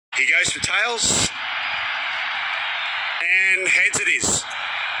He goes for tails. And heads it is.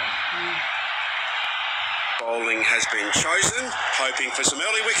 Bowling has been chosen, hoping for some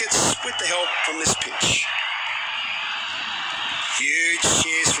early wickets with the help from this pitch. Huge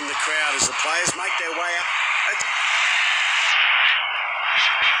cheers from the crowd as the players make their way up.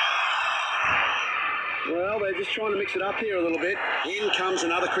 Well, they're just trying to mix it up here a little bit. In comes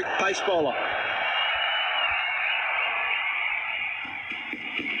another quick pace bowler.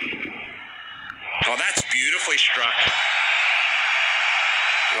 Oh, that's beautifully struck.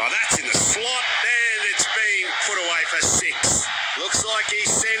 Oh, that's in the slot, and it's being put away for 6. Looks like he's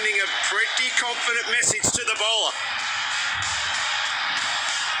sending a pretty confident message to the bowler.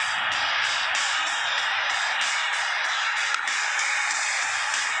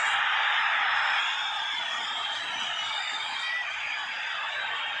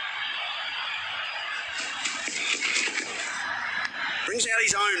 Brings out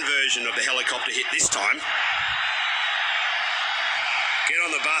his own version of the helicopter hit this time. Get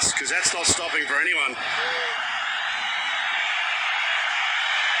on the bus, because that's not stopping for anyone.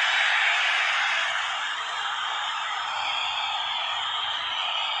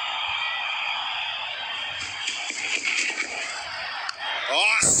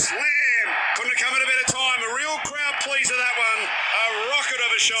 Oh, slam! Couldn't have come at a better time. A real crowd pleaser, that one. A rocket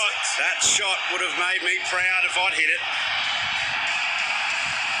of a shot. That shot would have made me proud if I'd hit it.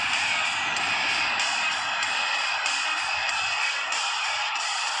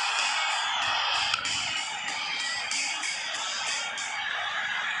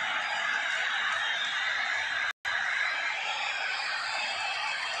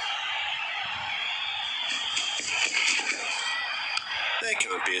 There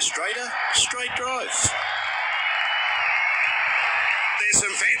can't be a straight drive. There's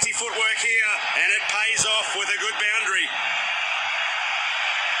some fancy footwork here, and it pays off with a good boundary.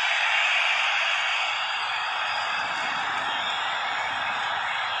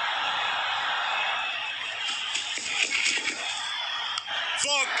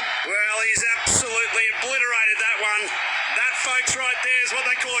 Vlog, well, he's absolutely obliterated that one. That, folks, right there is what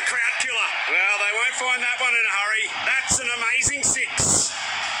they call a crowd killer. Well, they won't find that one in a hurry. That's an amazing 6.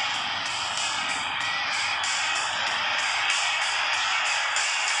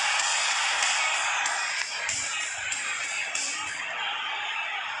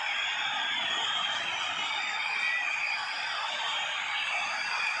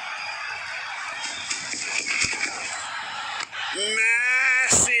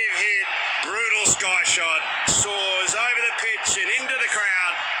 Massive hit, brutal sky shot, soars over the pitch and into the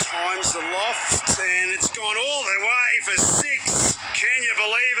crowd, times the loft, and it's gone all the way for 6. Can you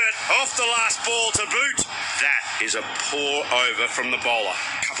believe it? Off the last ball to boot. That is a poor over from the bowler.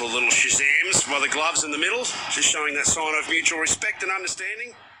 A couple of little shazams by the gloves in the middle, just showing that sign of mutual respect and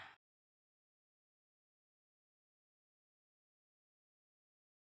understanding.